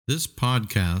This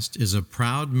podcast is a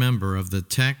proud member of the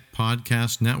Tech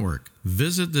Podcast Network.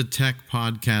 Visit the Tech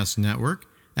Podcast Network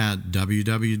at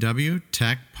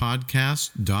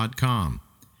www.techpodcast.com.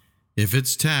 If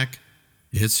it's tech,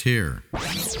 it's here. Welcome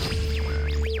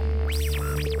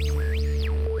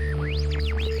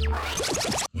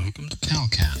to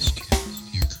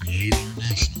Calcast, your Create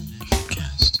International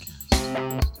podcast.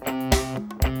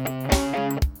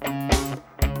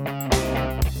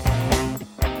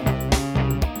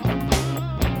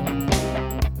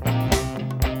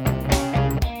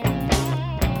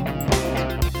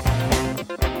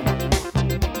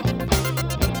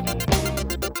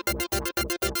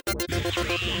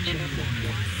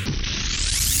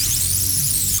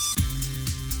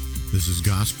 This is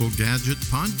Gospel Gadget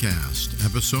Podcast,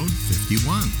 episode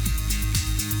 51.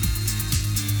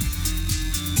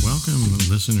 Welcome,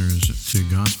 listeners, to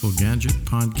Gospel Gadget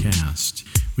Podcast.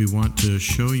 We want to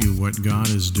show you what God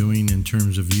is doing in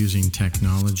terms of using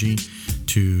technology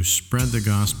to spread the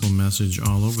gospel message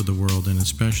all over the world and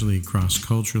especially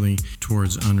cross-culturally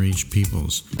towards unreached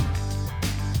peoples.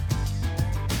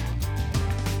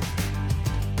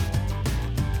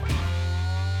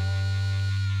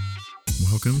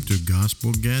 Welcome to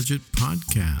Gospel Gadget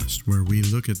Podcast, where we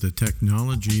look at the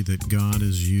technology that God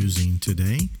is using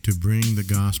today to bring the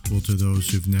gospel to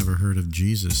those who've never heard of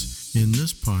Jesus. In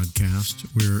this podcast,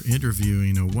 we're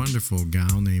interviewing a wonderful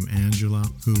gal named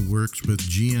Angela who works with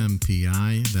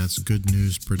GMPI, that's Good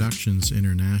News Productions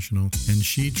International, and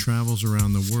she travels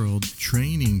around the world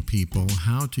training people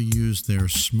how to use their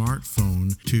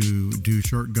smartphone to do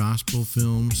short gospel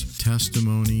films,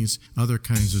 testimonies, other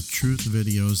kinds of truth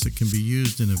videos that can be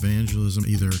used in evangelism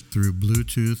either through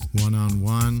Bluetooth,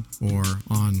 one-on-one, or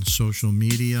on social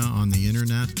media, on the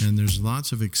internet. And there's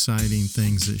lots of exciting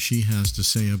things that she has to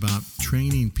say about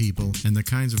training people and the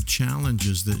kinds of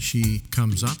challenges that she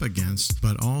comes up against,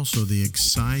 but also the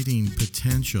exciting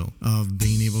potential of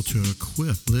being able to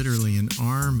equip literally an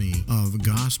army of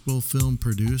gospel film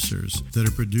producers that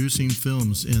are producing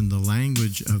films in the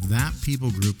language of that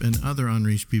people group and other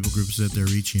unreached people groups that they're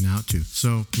reaching out to.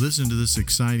 So listen to this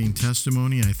exciting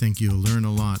testimony. I think you'll learn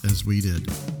a lot as we did.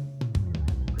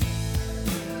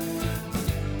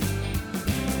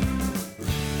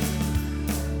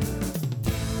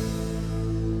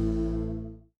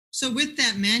 So with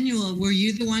that manual, were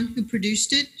you the one who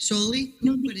produced it solely?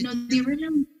 No,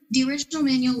 the original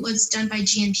manual was done by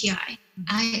GMPI.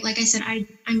 I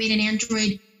made an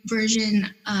Android version.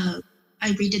 I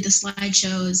redid the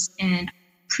slideshows and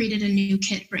created a new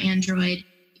kit for Android.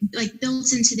 Like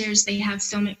built into theirs, they have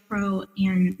Filmic Pro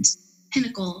and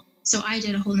Pinnacle. So I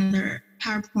did a whole nother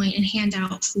PowerPoint and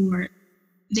handout for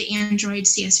the Android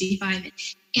CSV5.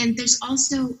 And there's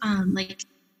also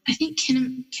I think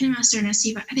KineMaster and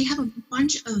SC5, they have a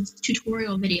bunch of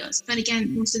tutorial videos, but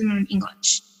again, most of them are in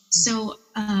English. So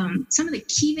some of the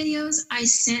key videos I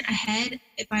sent ahead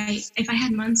if I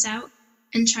had months out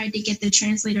and tried to get the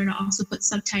translator to also put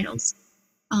subtitles.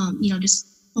 Just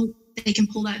hope they can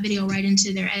pull that video right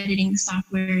into their editing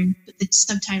software and put the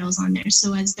subtitles on there.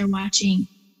 So as they're watching,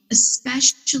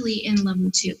 especially in level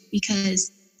 2,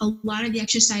 because a lot of the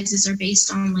exercises are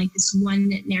based on like this one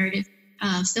narrative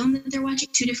film that they're watching,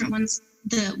 2 different ones.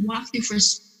 The walkthrough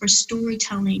for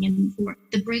storytelling and for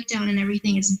the breakdown and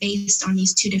everything is based on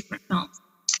these 2 different films.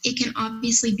 It can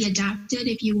obviously be adapted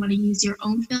if you want to use your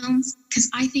own films, because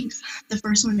I think the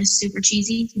first one is super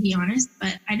cheesy, to be honest,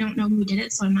 but I don't know who did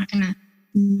it, so I'm not going to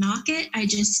knock it. I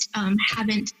just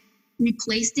haven't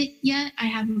replaced it yet. I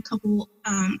have a couple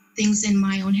things in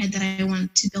my own head that I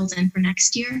want to build in for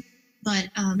next year, but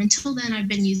until then I've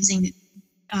been using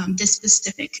this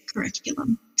specific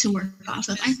curriculum to work off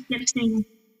of. I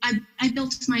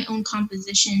built my own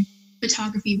composition,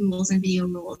 photography rules, and video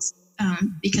rules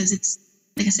because it's,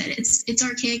 like I said, it's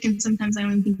archaic, and sometimes I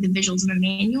don't even think the visuals in the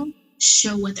manual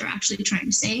show what they're actually trying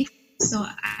to say. So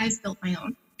I've built my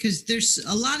own. Because there's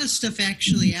a lot of stuff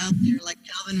actually out there. Like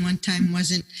Calvin one time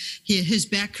his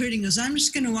back hurting, goes, I'm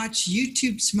just going to watch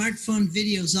YouTube smartphone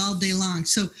videos all day long.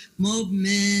 So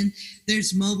MobeMin,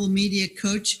 there's Mobile Media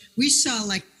Coach. We saw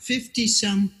like 50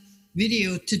 some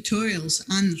video tutorials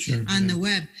on the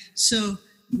web. So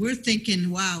we're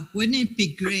thinking, wow, wouldn't it be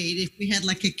great if we had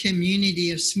like a community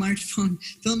of smartphone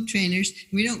film trainers?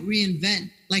 We don't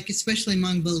reinvent, like especially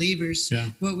among believers.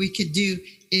 Yeah. What we could do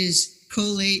is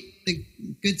collate the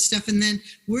good stuff, and then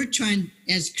we're trying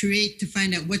as Create to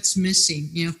find out what's missing.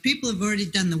 If people have already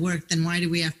done the work, then why do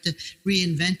we have to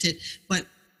reinvent it? But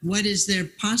what is there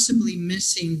possibly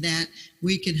missing that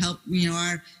we could help?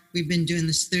 We've been doing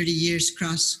this 30 years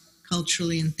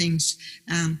cross-culturally and things.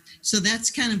 So that's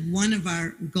kind of one of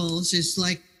our goals is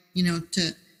like,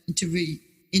 to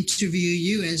interview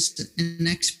you as an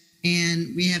expert.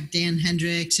 And we have Dan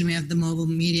Hendricks and we have the mobile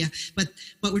media, but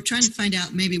we're trying to find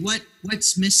out maybe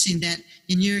what's missing that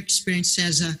in your experience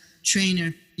as a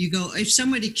trainer, you go, if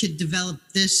somebody could develop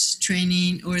this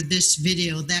training or this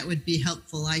video, that would be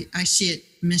helpful. I see it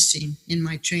missing in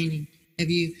my training. Have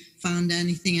you found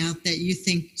anything out that you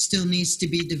think still needs to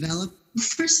be developed?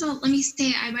 First of all, let me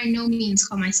say I by no means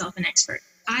call myself an expert.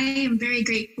 I am very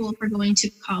grateful for going to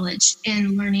college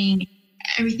and learning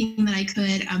everything that I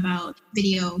could about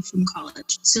video from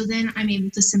college. So then I'm able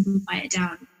to simplify it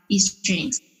down, these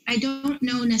trainings. I don't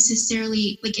know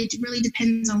necessarily, like it really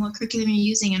depends on what curriculum you're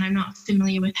using, and I'm not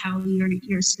familiar with how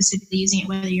you're specifically using it,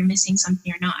 whether you're missing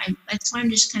something or not. That's why I'm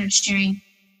just kind of sharing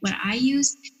what I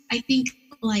use. I think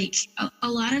like a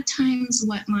lot of times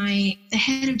what the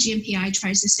head of GMPI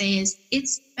tries to say is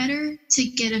it's better to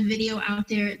get a video out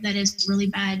there that is really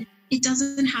bad. It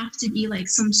doesn't have to be like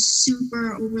some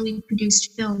super overly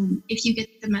produced film if you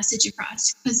get the message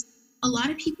across. Because a lot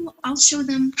of people, I'll show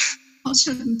them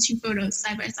 2 photos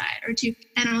side by side or 2,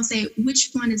 and I'll say,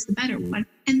 which one is the better one?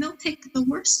 And they'll pick the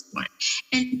worst one.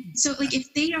 And so like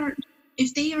if they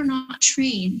are not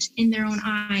trained in their own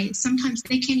eyes, sometimes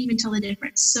they can't even tell the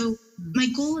difference. So my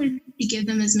goal is to give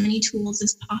them as many tools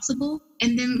as possible.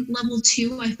 And then level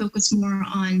 2, I focus more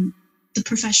on the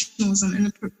professionalism and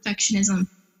the perfectionism.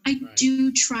 I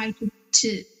do try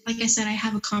to, like I said, I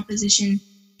have a composition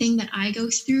thing that I go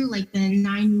through, like the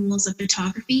 9 rules of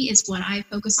photography is what I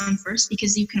focus on first,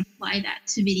 because you can apply that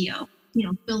to video.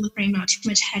 Fill the frame, not too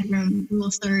much headroom, rule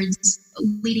of thirds,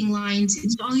 leading lines,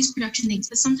 all these production things.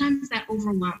 But sometimes that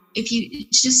overwhelms. If you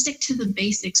just stick to the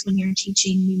basics when you're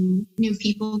teaching new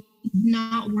people,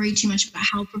 not worry too much about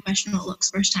how professional it looks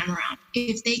first time around.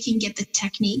 If they can get the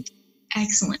technique,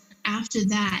 excellent. After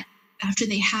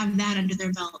they have that under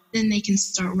their belt, then they can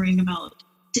start worrying about,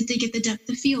 did they get the depth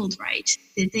of field right?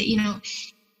 Did they,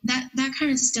 that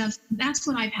kind of stuff, that's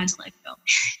what I've had to let go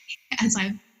as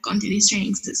I've gone through these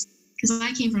trainings, because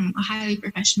I came from a highly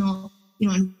professional,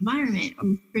 environment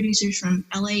of producers from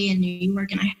LA and New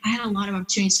York, and I had a lot of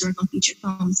opportunities to work on feature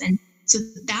films. And so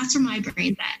that's where my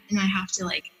brain's at. And I have to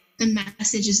the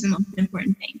message is the most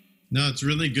important thing. No, it's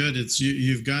really good.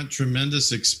 You've got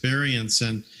tremendous experience,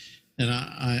 and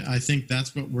I think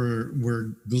that's what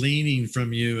we're gleaning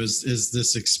from you is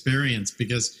this experience,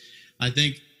 because I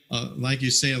think, like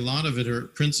you say, a lot of it are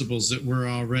principles that we're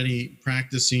already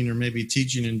practicing or maybe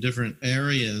teaching in different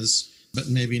areas, but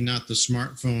maybe not the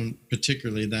smartphone,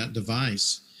 particularly that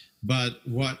device. But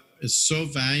what is so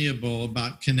valuable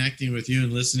about connecting with you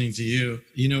and listening to you,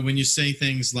 when you say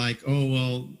things like, oh,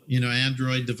 well,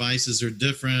 Android devices are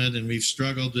different and we've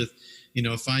struggled with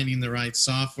finding the right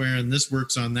software, and this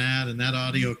works on that, and that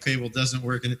audio cable doesn't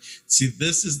work. And see,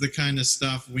 this is the kind of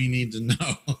stuff we need to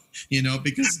know,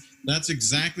 because that's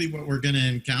exactly what we're going to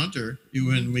encounter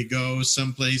when we go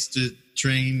someplace to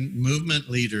train movement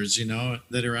leaders,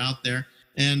 that are out there.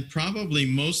 And probably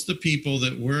most of the people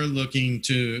that we're looking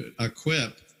to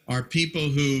equip are people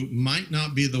who might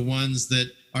not be the ones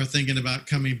that are thinking about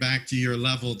coming back to your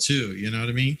level 2. You know what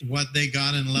I mean? What they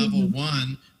got in level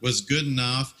 1 was good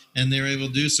enough, and they're able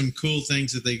to do some cool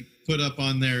things that they put up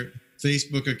on their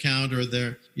Facebook account or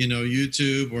their,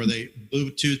 YouTube, or they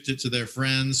Bluetooth it to their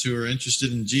friends who are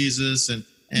interested in Jesus. And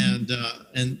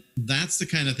that's the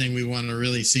kind of thing we want to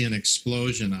really see an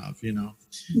explosion of,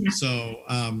 Yeah. So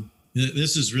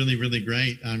this is really, really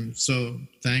great. I'm so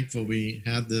thankful we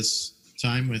had this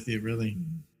time with you, really.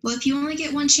 Well, if you only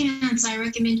get one chance, I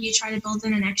recommend you try to build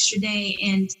in an extra day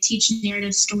and teach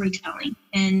narrative storytelling.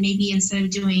 And maybe instead of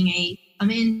doing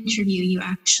an interview, you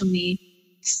actually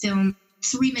film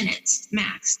 3 minutes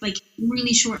max, like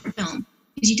really short film,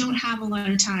 because you don't have a lot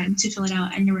of time to fill it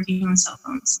out and you're working on cell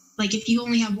phones. Like if you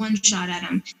only have one shot at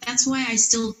them, that's why I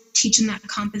still teach them that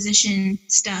composition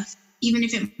stuff. Even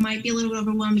if it might be a little bit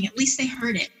overwhelming, at least they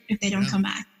heard it if they don't come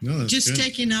back. No, just good.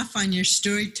 Taking off on your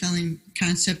storytelling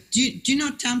concept. Do you know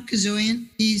Tom Kazoyan?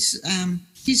 He's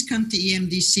come to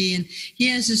EMDC, and he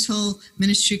has this whole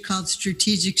ministry called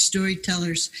Strategic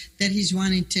Storytellers that he's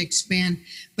wanting to expand.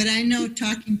 But I know,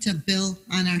 talking to Bill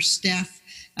on our staff,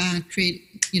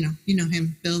 you know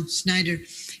him, Bill Snyder,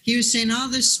 he was saying all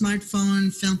this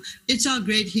smartphone film, it's all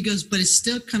great. He goes, but it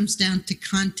still comes down to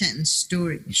content and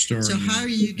story. So how are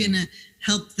you going to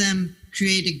help them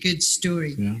create a good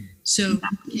story? Yeah. So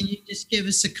can you just give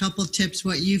us a couple tips,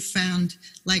 what you found,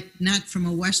 like not from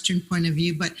a Western point of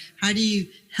view, but how do you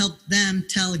help them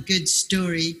tell a good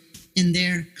story in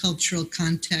their cultural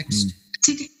context?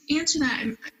 To answer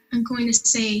that, I'm going to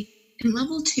say in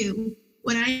level 2,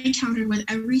 what I encountered with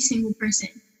every single person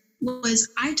was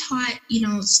I taught,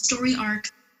 story arc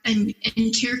and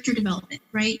character development,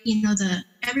 right?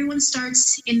 Everyone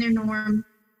starts in their norm,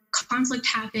 conflict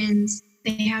happens,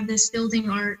 they have this building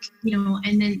arc,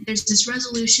 and then there's this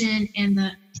resolution and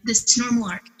this normal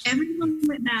arc. Everyone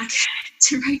went back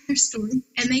to write their story,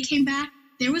 and they came back.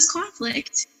 There was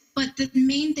conflict, but the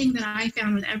main thing that I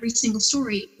found with every single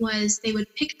story was they would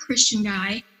pick a Christian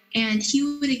guy, and he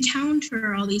would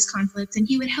encounter all these conflicts, and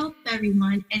he would help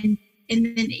everyone, and then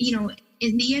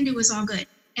in the end it was all good.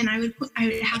 And I would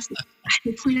have to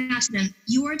point out to them,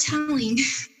 you are telling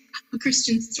a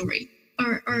Christian story,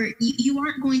 or you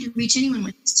aren't going to reach anyone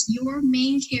with this. Your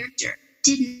main character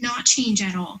did not change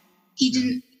at all. He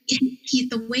didn't.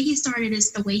 The way he started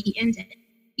is the way he ended.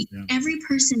 Yeah. Every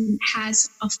person has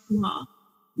a flaw.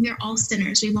 We are all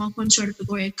sinners. We've all fallen short of the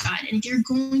glory of God. And if you're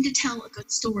going to tell a good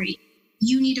story,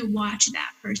 you need to watch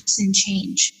that person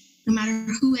change, no matter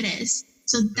who it is.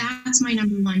 So that's my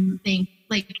number one thing,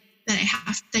 that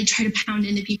I try to pound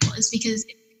into people, is because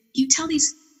you tell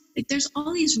these, there's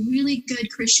all these really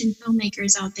good Christian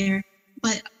filmmakers out there,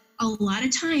 but a lot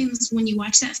of times when you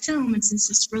watch that film, it's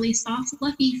this really soft,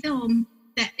 fluffy film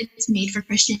that it's made for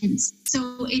Christians.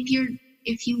 So if you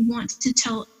want to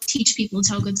teach people to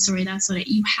tell a good story,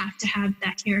 you have to have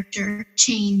that character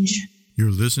change.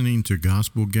 You're listening to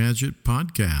Gospel Gadget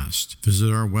Podcast.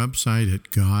 Visit our website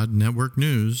at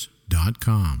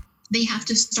godnetworknews.com. They have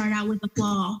to start out with a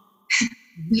flaw.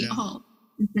 We all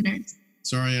sinners.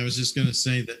 Sorry, I was just going to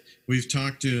say that we've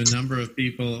talked to a number of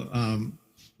people,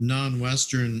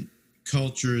 non-Western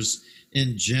cultures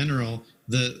in general,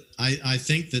 that I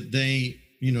think that they,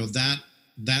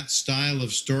 that style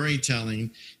of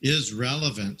storytelling is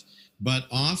relevant, but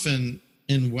often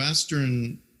in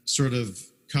Western sort of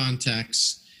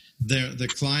contexts, the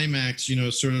climax,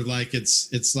 sort of like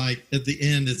it's like at the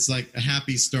end, it's like a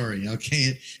happy story.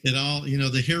 Okay. It all,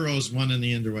 the heroes won in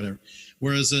the end or whatever.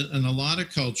 Whereas in a lot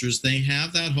of cultures, they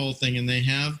have that whole thing, and they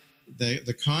have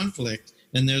the conflict,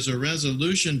 and there's a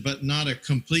resolution, but not a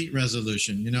complete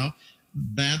resolution.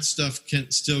 Bad stuff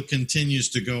still continues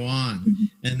to go on. Mm-hmm.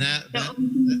 And that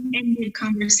ended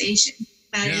conversation.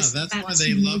 That's why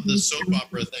they love the soap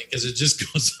opera thing, because it just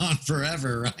goes on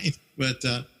forever. Right. But,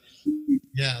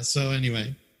 so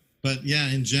anyway, but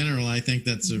in general, I think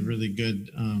that's a really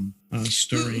good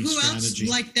story who strategy.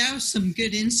 Else, that was some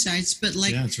good insights, but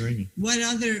it's very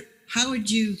good. How would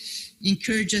you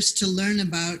encourage us to learn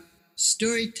about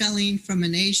storytelling from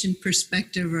an Asian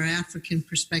perspective or African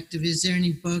perspective? Is there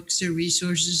any books or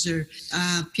resources or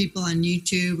people on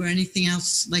YouTube or anything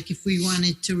else? If we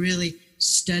wanted to really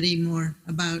study more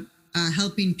about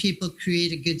helping people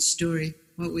create a good story,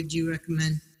 what would you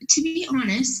recommend? To be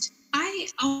honest, I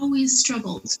always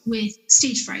struggled with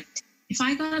stage fright. If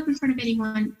I got up in front of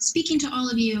anyone, speaking to all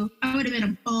of you, I would have been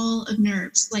a ball of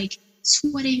nerves,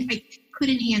 sweating. I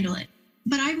couldn't handle it.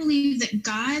 But I believe that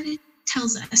God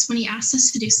tells us when he asks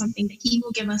us to do something that he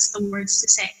will give us the words to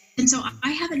say. And so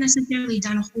I haven't necessarily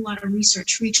done a whole lot of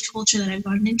research for each culture that I've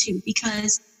gone into,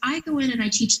 because I go in and I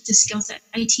teach the skill set,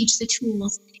 I teach the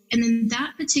tools, and then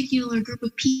that particular group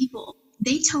of people,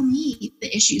 they tell me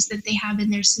the issues that they have in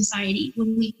their society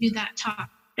when we do that talk.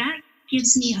 That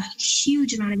gives me a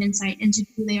huge amount of insight into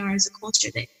who they are as a culture.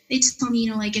 They tell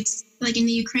me, it's like in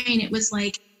the Ukraine, it was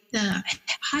like the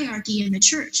hierarchy in the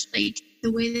church,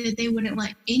 the way that they wouldn't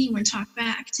let anyone talk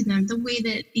back to them, the way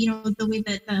that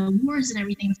the wars and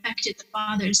everything affected the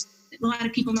fathers, a lot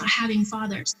of people not having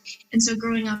fathers. And so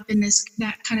growing up in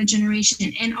that kind of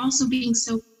generation, and also being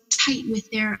so tight with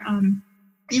their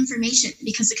information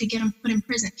because it could get them put in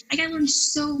prison. I learned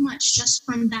so much just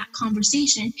from that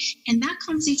conversation, and that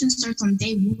conversation starts on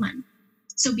day one.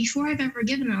 So before I've ever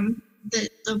given them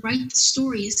the right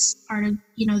stories part of,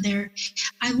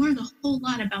 I learned a whole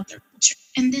lot about their culture.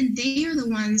 And then they are the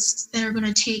ones that are going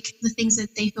to take the things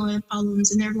that they feel are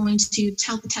problems, and they're going to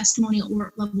tell the testimonial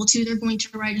or level 2. They're going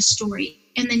to write a story.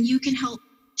 And then you can help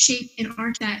shape and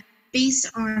arc that based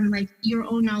on your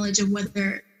own knowledge of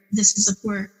whether this is a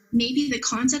poor. Maybe the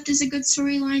concept is a good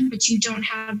storyline, but you don't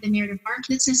have the narrative arc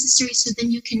that's necessary. So then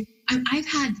you can, I've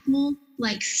had full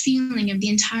feeling of the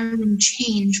entire room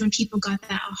change when people got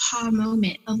that aha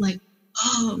moment of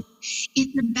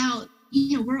it's about,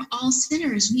 we're all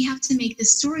sinners. We have to make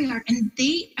this story arc. And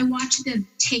I watch them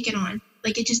take it on.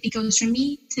 It goes from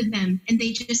me to them, and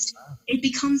it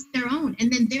becomes their own. And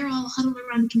then they're all huddled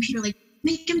around the computer,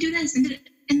 make them do this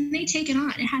and they take it on.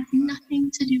 It has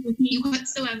nothing to do with me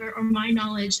whatsoever or my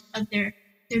knowledge of their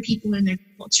people and their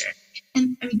culture.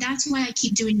 And that's why I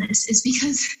keep doing this, is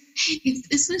because if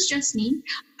this was just me,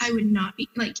 I would not be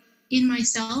in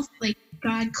myself.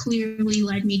 God clearly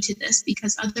led me to this,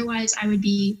 because otherwise I would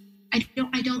be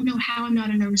I don't know how I'm not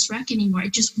a nervous wreck anymore.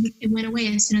 It went away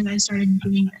as soon as I started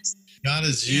doing this. God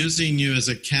is using you as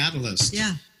a catalyst.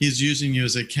 Yeah. He's using you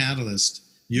as a catalyst.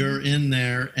 You're in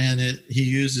there, and he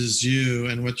uses you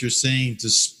and what you're saying to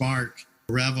spark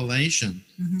revelation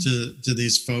to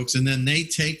these folks. And then they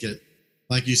take it,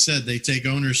 like you said, they take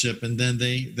ownership, and then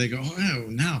they go, oh,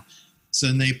 now. So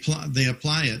then they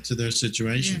apply it to their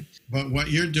situation. Yeah. But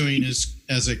what you're doing is,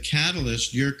 as a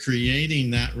catalyst, you're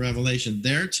creating that revelation.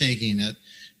 They're taking it,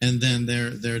 and then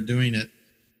they're doing it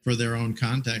for their own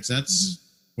context. That's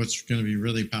what's going to be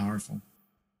really powerful.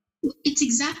 It's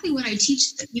exactly what I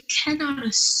teach them. You cannot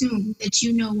assume that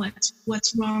you know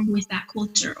what's wrong with that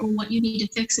culture or what you need to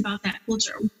fix about that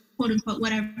culture, or quote unquote,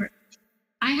 whatever.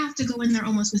 I have to go in there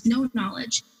almost with no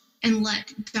knowledge and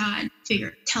let God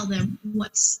tell them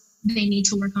they need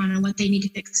to work on and what they need to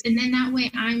fix. And then that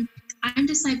way I'm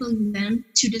discipling them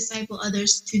to disciple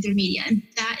others through their media. And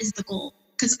that is the goal.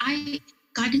 Because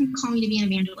God didn't call me to be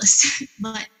an evangelist,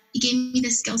 but he gave me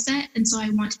this skill set. And so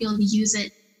I want to be able to use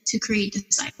it to create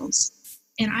disciples.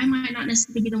 And I might not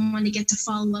necessarily be the one to get to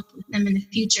follow up with them in the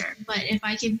future, but if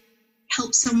I can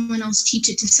help someone else teach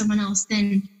it to someone else,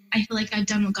 then I feel like I've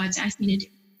done what God's asked me to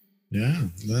do. Yeah,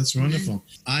 that's wonderful.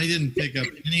 I didn't pick up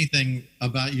anything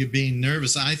about you being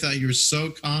nervous. I thought you were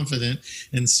so confident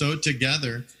and so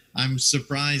together. I'm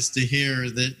surprised to hear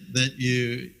that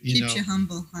you keeps you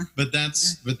humble, huh? But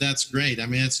that's great. I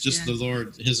mean, it's just the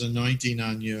Lord, his anointing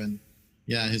on you, and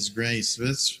his grace.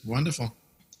 It's wonderful.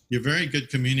 You're a very good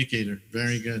communicator.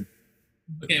 Very good.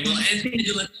 Okay, well,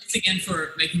 Angela, thanks again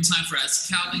for making time for us.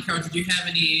 Calvin, Carol, did you have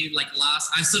any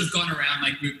I've sort of gone around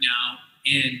my group now,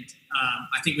 and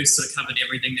I think we've sort of covered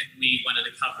everything that we wanted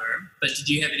to cover. But did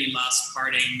you have any last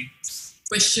parting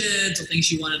questions or things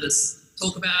you wanted to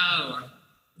talk about, or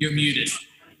you're muted?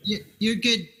 You're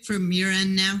good from your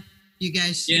end now, you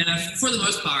guys? Yeah, for the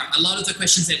most part. A lot of the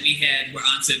questions that we had were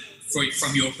answered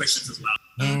from your questions as well.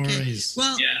 No worries.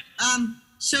 Well,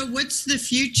 so what's the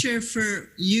future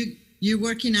for you? You're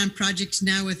working on projects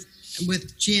now with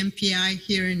GMPI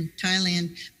here in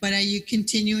Thailand, but are you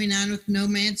continuing on with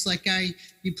Nomads? Are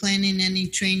you planning any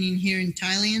training here in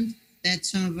Thailand that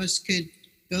some of us could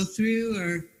go through,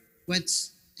 or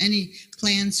what's any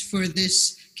plans for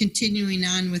this continuing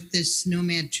on with this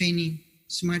Nomad training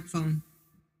smartphone?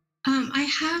 I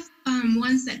have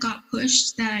ones that got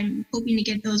pushed that I'm hoping to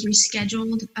get those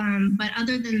rescheduled. But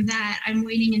other than that, I'm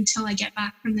waiting until I get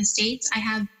back from the States. I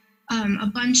have a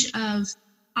bunch of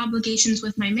obligations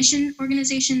with my mission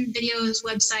organization, videos,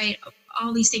 website,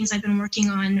 all these things I've been working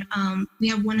on. We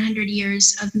have 100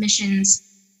 years of missions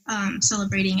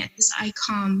celebrating at this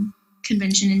ICOM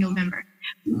convention in November.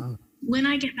 Wow. When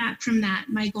I get back from that,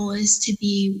 my goal is to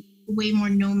be way more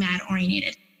nomad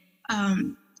oriented.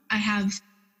 I have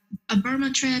a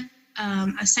Burma trip,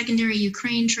 a secondary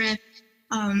Ukraine trip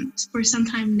for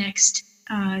sometime next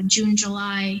June,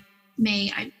 July,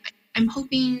 May. I'm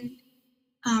hoping,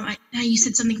 you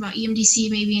said something about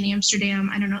EMDC maybe in Amsterdam.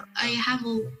 I don't know.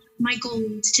 My goal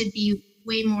is to be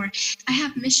way more. I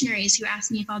have missionaries who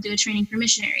ask me if I'll do a training for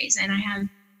missionaries. And I have,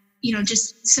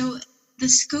 just so the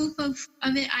scope of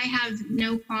it, I have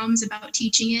no qualms about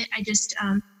teaching it. I just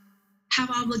have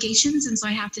obligations, and so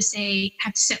I have to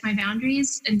set my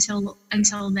boundaries until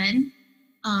then.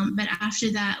 But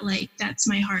after that, that's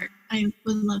my heart. I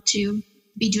would love to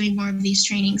be doing more of these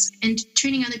trainings and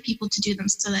training other people to do them,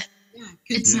 so that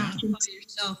it's not just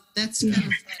yourself. That's kind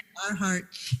of our heart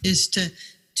is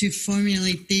to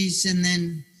formulate these and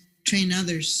then train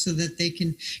others so that they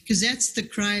can, because that's the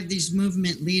cry of these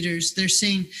movement leaders. They're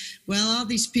saying, well, all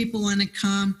these people want to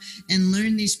come and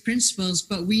learn these principles,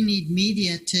 but we need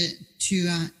media to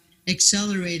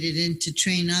accelerate it and to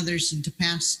train others and to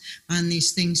pass on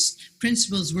these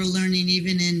principles we're learning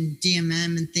even in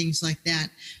DMM and things like that.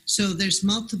 So there's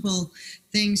multiple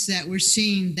things that we're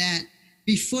seeing that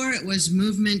before it was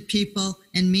movement people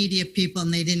and media people,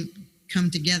 and they didn't come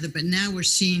together, but now we're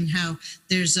seeing how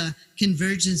there's a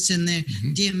convergence in there.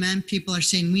 DMM people are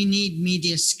saying we need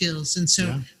media skills, and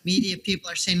so media people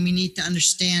are saying we need to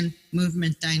understand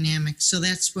movement dynamics. So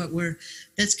that's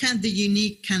kind of the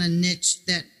unique kind of niche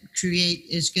that Create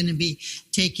is going to be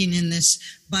taking in this,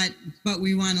 but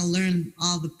we want to learn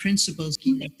all the principles.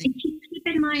 Keep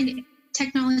in mind,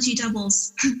 technology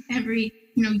doubles every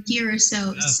year or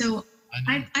so. Yeah. So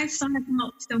I've thought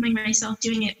about filming myself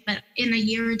doing it, but in a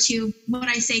year or two, what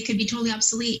I say could be totally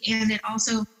obsolete, and it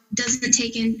also doesn't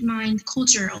take in mind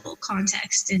cultural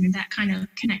context and that kind of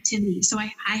connectivity. So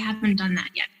I haven't done that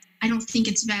yet. I don't think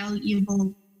it's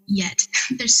valuable yet.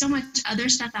 There's so much other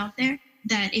stuff out there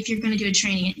that if you're going to do a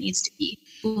training, it needs to be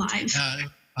live.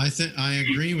 I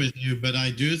agree with you, but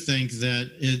I do think that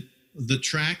the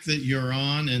track that you're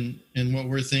on and what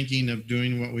we're thinking of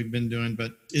doing, what we've been doing,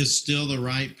 but is still the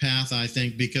right path, I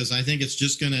think, because I think it's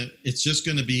just gonna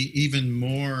be even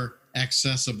more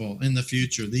accessible in the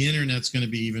future. The internet's going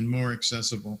to be even more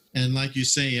accessible. And like you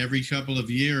say, every couple of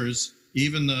years,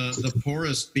 even the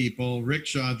poorest people,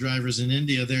 rickshaw drivers in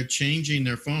India, they're changing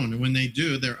their phone. And when they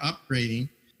do, they're upgrading.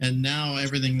 And now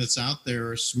everything that's out there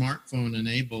are smartphone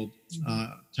enabled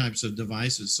types of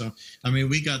devices. So, I mean,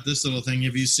 we got this little thing.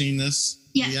 Have you seen this?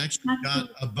 Yes, we actually got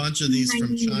a bunch of these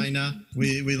from China.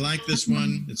 We like this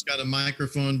one. It's got a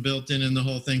microphone built in the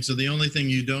whole thing. So the only thing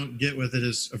you don't get with it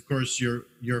is, of course, your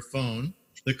phone.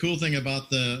 The cool thing about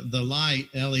the light,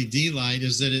 LED light,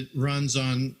 is that it runs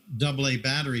on AA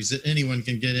batteries that anyone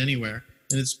can get anywhere.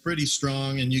 And it's pretty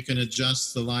strong, and you can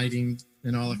adjust the lighting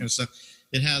and all that kind of stuff.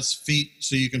 It has feet,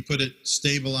 so you can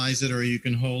stabilize it, or you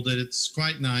can hold it. It's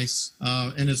quite nice.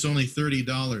 And it's only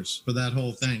 $30 for that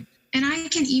whole thing. And I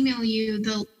can email you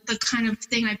the kind of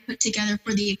thing I put together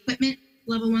for the equipment,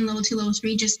 level 1, level 2, level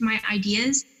 3, just my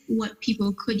ideas, what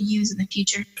people could use in the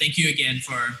future. Thank you again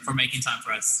for making time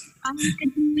for us.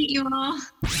 Good to meet you all.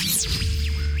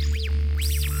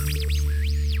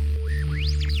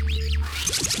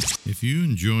 If you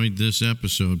enjoyed this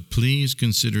episode, please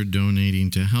consider donating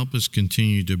to help us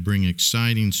continue to bring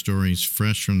exciting stories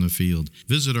fresh from the field.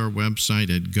 Visit our website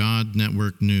at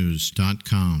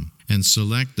godnetworknews.com and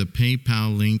select the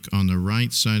PayPal link on the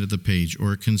right side of the page,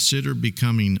 or consider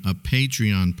becoming a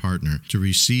Patreon partner to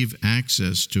receive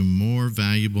access to more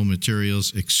valuable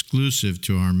materials exclusive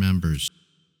to our members.